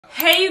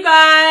Hey you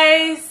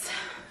guys,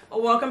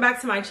 welcome back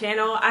to my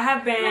channel. I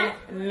have been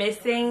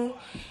missing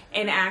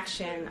in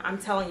action. I'm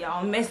telling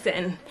y'all,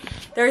 missing.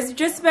 There's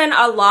just been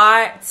a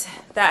lot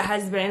that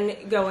has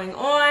been going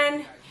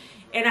on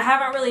and I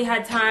haven't really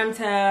had time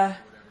to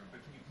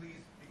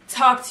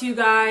talk to you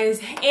guys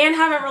and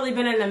haven't really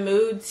been in the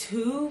mood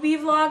to be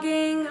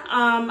vlogging.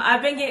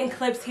 I've been getting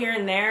clips here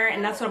and there,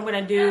 and that's what I'm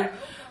gonna do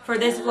for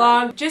this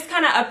vlog. Just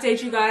kind of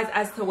update you guys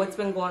as to what's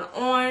been going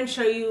on,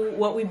 show you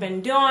what we've been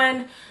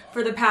doing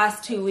for the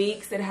past 2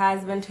 weeks. It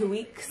has been 2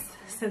 weeks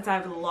since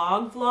I've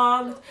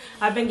vlogged.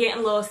 I've been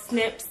getting little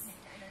snips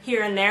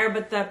here and there,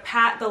 but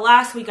the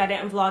last week I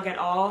didn't vlog at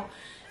all.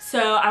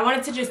 So I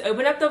wanted to just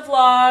open up the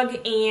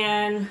vlog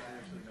and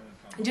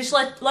just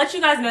let you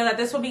guys know that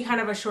this will be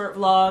kind of a short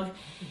vlog,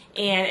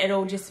 and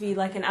it'll just be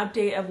like an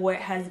update of what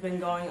has been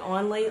going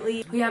on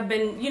lately. We have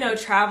been, you know,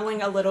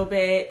 traveling a little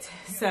bit,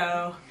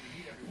 so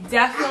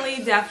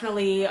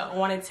definitely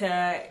wanted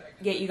to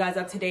get you guys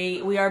up to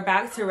date. We are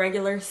back to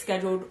regular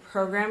scheduled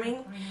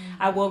programming.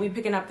 I will be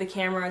picking up the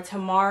camera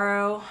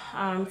tomorrow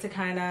to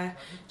kind of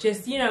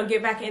just, you know,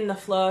 get back in the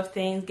flow of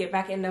things, get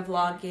back into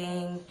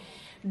vlogging,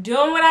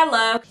 doing what I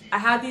love. I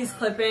have these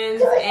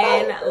clip-ins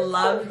and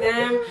love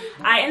them.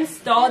 I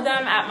installed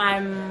them at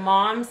my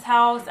mom's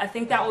house. I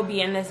think that will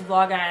be in this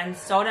vlog. I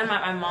installed them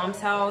at my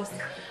mom's house,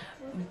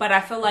 but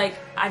I feel like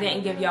I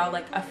didn't give y'all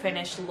like a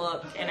finished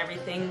look and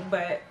everything,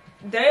 but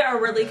they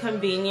are really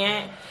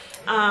convenient.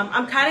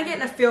 I'm kind of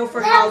getting a feel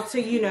for how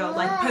to, you know,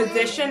 like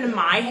position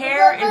my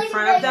hair in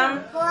front of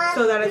them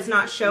so that it's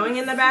not showing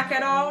in the back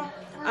at all.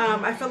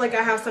 I feel like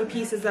I have some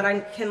pieces that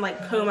I can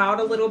like comb out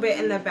a little bit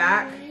in the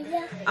back.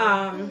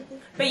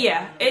 But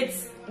yeah,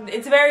 it's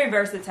very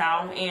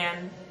versatile,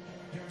 and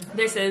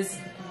this is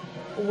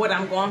what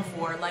I'm going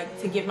for,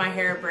 like to give my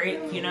hair a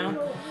break, you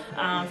know,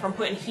 from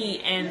putting heat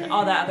and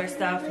all that other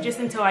stuff, just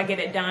until I get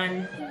it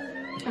done.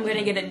 I'm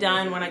gonna get it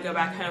done when I go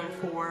back home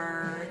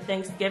for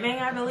Thanksgiving,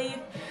 I believe.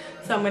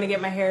 So I'm gonna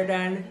get my hair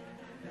done.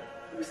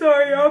 I'm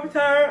sorry, y'all, I'm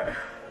tired.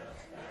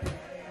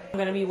 I'm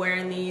gonna be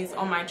wearing these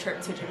on my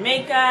trip to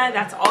Jamaica.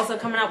 That's also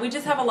coming up. We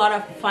just have a lot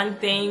of fun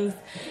things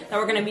that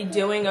we're gonna be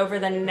doing over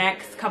the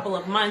next couple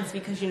of months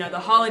because, you know, the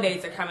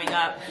holidays are coming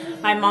up.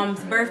 My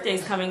mom's birthday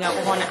is coming up.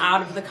 We're going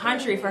out of the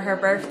country for her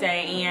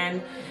birthday,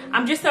 and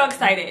I'm just so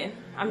excited.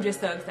 I'm just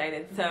so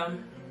excited. So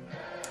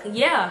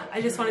yeah,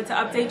 I just wanted to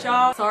update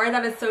y'all. Sorry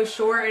that it's so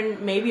short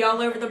and maybe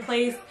all over the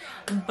place,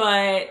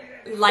 but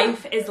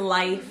life is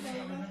life,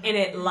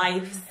 and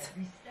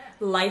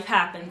life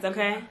happens,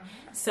 okay?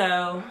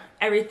 So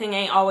everything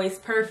ain't always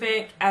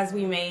perfect as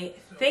we may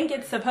think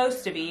it's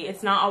supposed to be.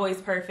 It's not always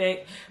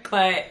perfect,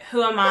 but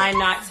who am I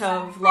not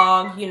to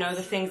vlog, you know,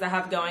 the things I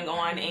have going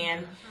on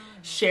and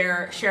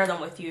share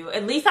them with you.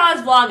 At least I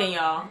was vlogging,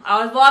 y'all.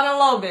 I was vlogging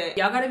a little bit.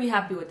 Y'all gotta be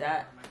happy with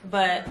that.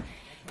 But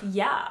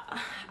yeah,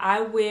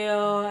 I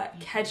will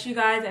catch you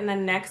guys in the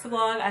next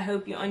vlog. I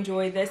hope you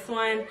enjoy this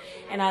one,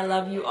 and I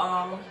love you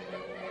all.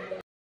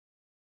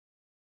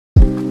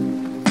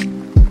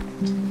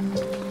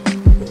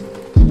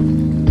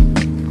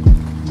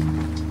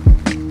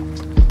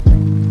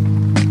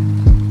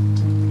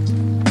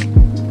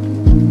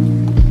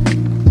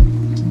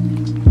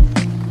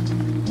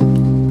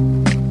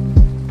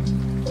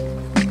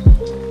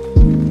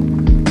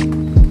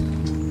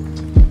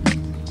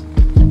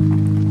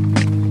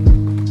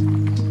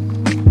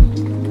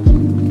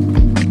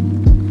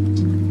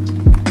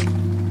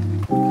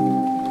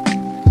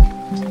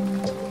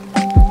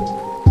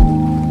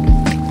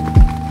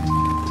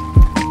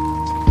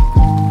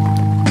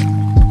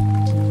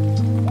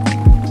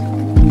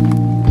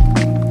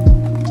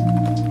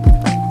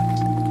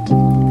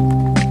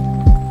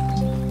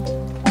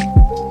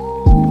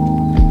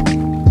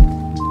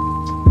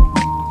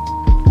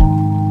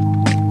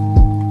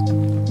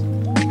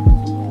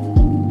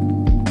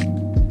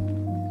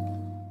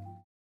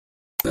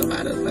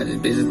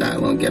 Bitches that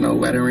won't get no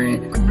wetter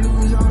in.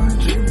 Blues on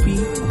drippy.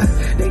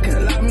 They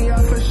could lock me up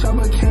for sure,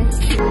 but can't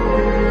keep.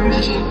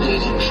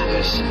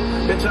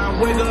 Bitch,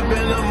 I wake up in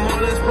the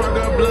morning, spark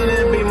up blood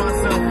and beat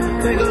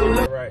myself. Take a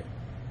look. Right.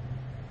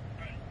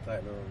 I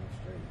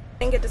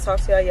didn't get to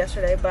talk to y'all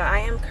yesterday, but I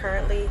am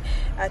currently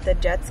at the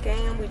Jets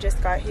game. We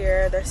just got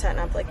here. They're setting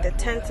up like the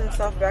tents and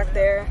stuff back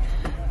there.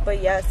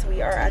 But yes,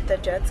 we are at the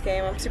Jets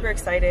game. I'm super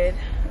excited.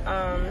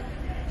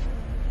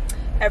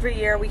 Every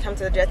year we come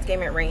to the Jets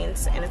game, it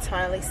rains, and it's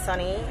finally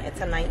sunny. It's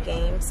a night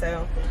game,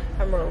 so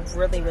I'm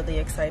really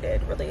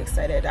excited, really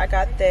excited. I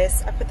got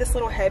this, I put this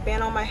little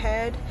headband on my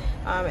head,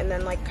 and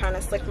then like kind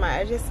of slicked my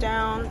edges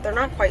down. They're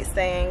not quite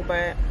staying,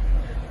 but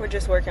we're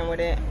just working with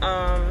it.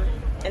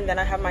 And then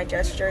I have my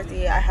Jets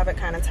jersey. I have it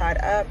kind of tied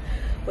up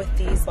with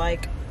these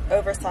like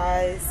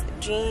oversized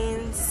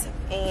jeans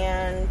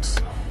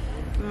and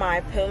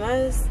my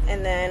Pumas.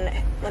 And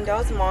then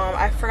Lindell's mom,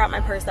 I forgot my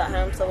purse at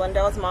home, so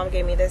Lindell's mom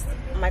gave me this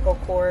Michael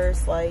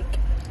Kors like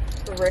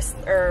wrist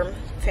or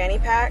fanny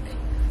pack,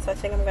 so I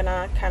think I'm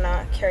gonna kind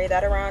of carry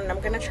that around, and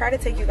I'm gonna try to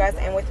take you guys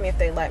in with me if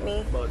they let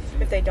me.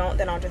 If they don't,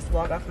 then I'll just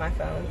vlog off my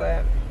phone.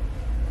 But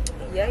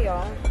yeah,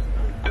 y'all,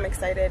 I'm I'm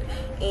excited.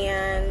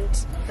 And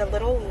the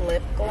little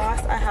lip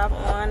gloss I have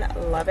on,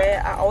 love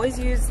it. I always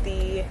use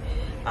the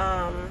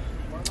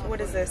what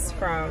is this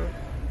from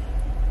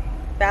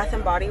Bath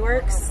and Body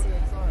Works?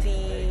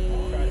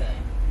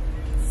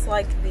 It's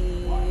like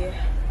the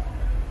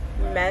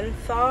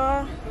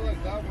menthol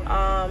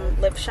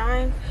lip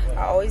shine.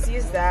 I always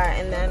use that.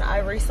 And then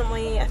I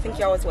think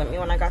y'all was with me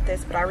when I got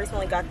this, but I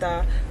recently got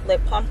the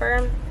lip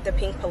plumper, the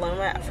pink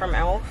Paloma from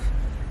Elf.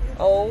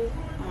 Oh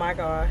my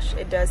gosh,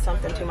 it does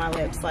something to my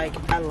lips. Like,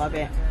 I love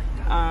it.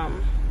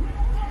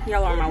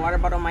 Y'all, or my water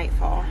bottle might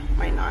fall,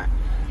 might not.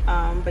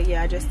 But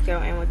yeah, I just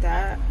go in with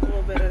that, a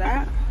little bit of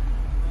that.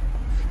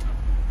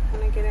 I'm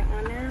gonna get it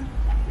on there.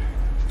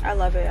 I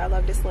love it. I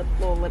love this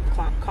little lip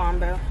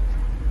combo.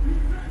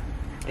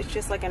 It's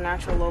just like a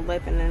natural little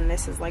lip, and then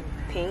this is like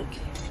pink.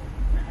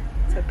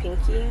 It's a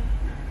pinky.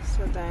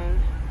 So then,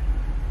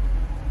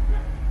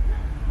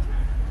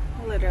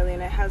 literally,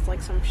 and it has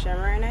like some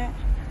shimmer in it.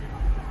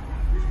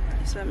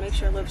 So it makes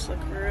your lips look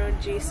real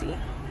juicy.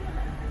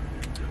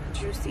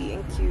 Juicy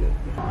and cute.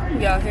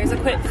 Yo, here's a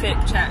quick fit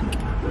check.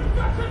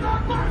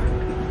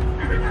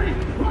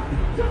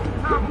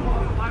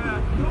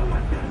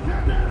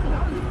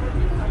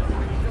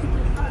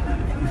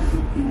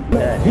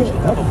 Yeah, you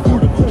should have a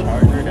portable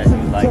charger that you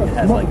like that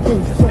has like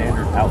the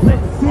standard outlet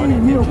on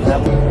it.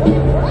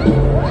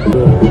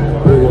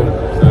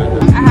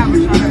 I have a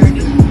shot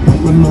already.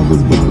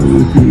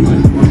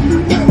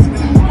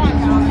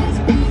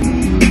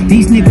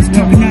 These niggas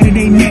talking out of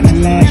their neck. The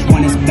last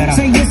one is better.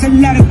 Say yes, a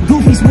lot of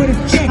goofies with a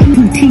check.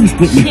 2 T's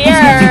with me. Cheers.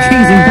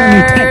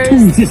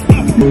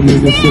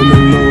 Niggas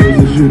selling lows,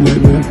 is you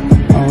like that?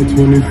 All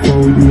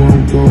 24, you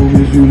won't go,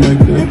 is you like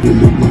that? You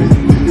look like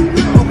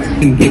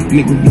and this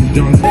nigga be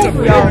done.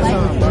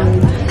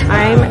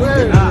 I'm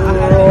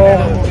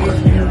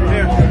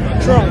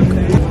drunk.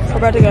 We're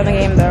about to go in the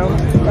game though,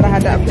 but I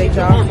had to update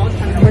y'all.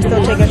 We're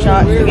still taking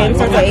shots. The game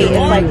starts at 8. It's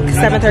like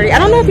 7:30. I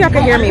don't know if y'all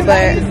can hear me,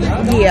 but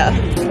yeah.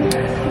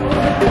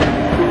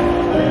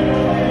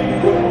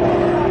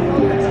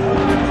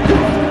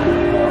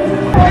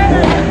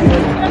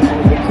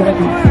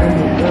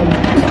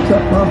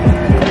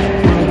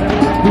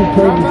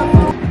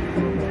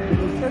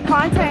 The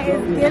content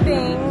is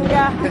giving.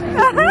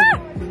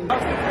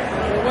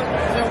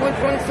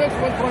 126,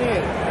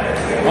 128.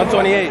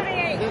 128.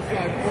 this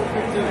guy,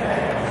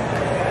 415.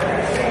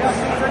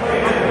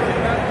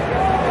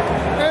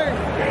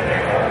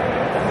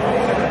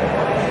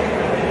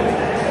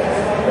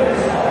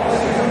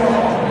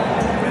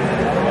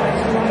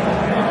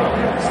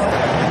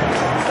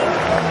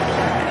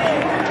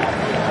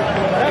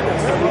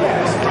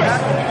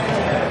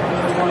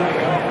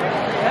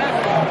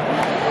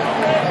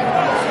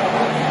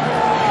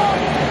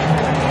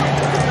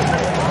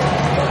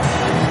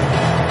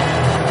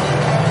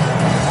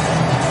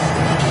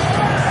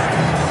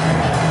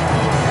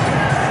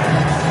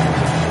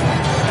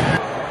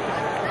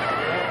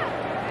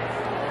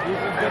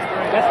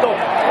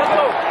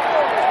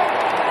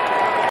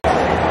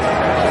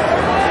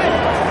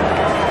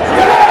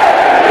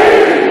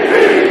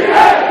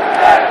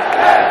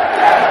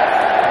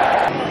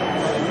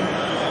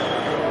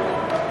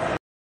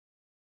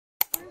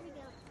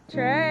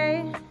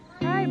 Trey,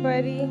 hi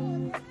buddy.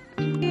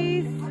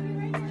 Cheese.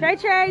 Trey,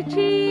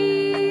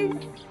 cheese.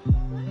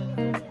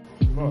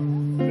 Look,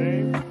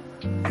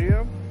 see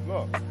him?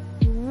 Look.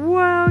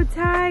 Whoa,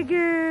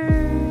 tiger.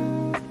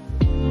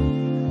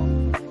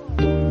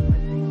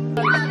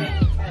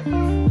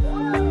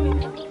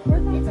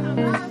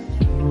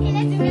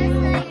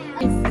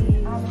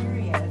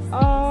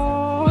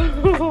 Oh,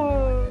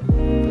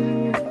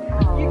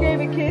 you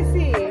gave it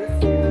kisses.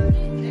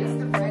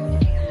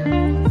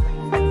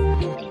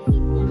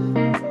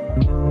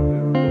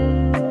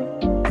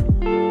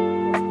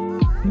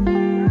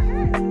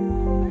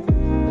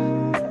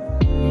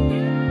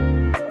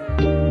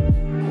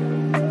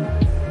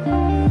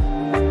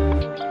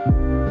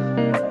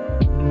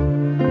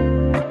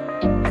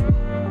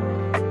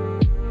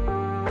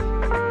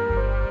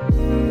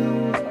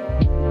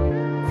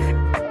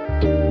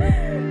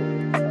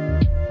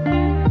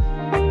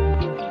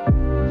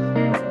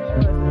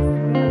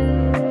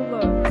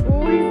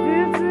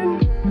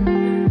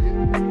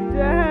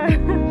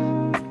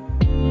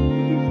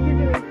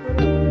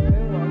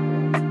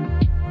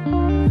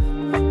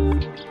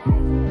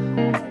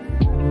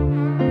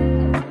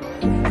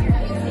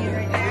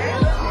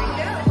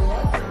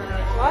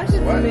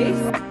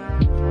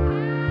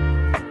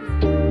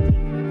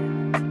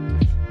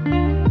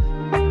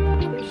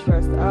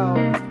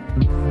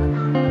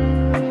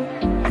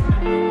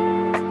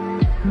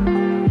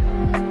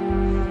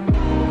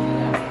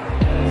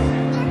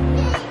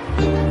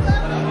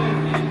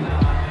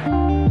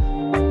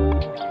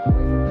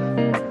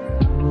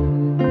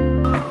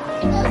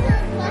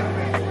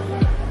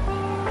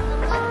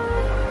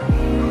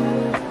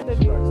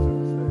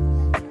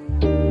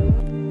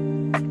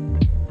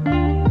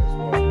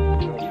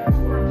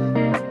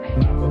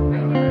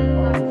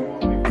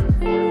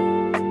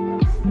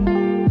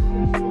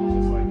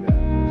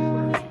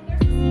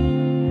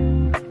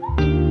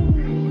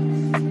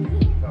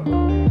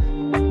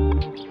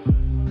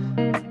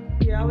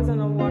 was in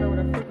the water with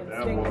a freaking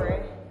stingray.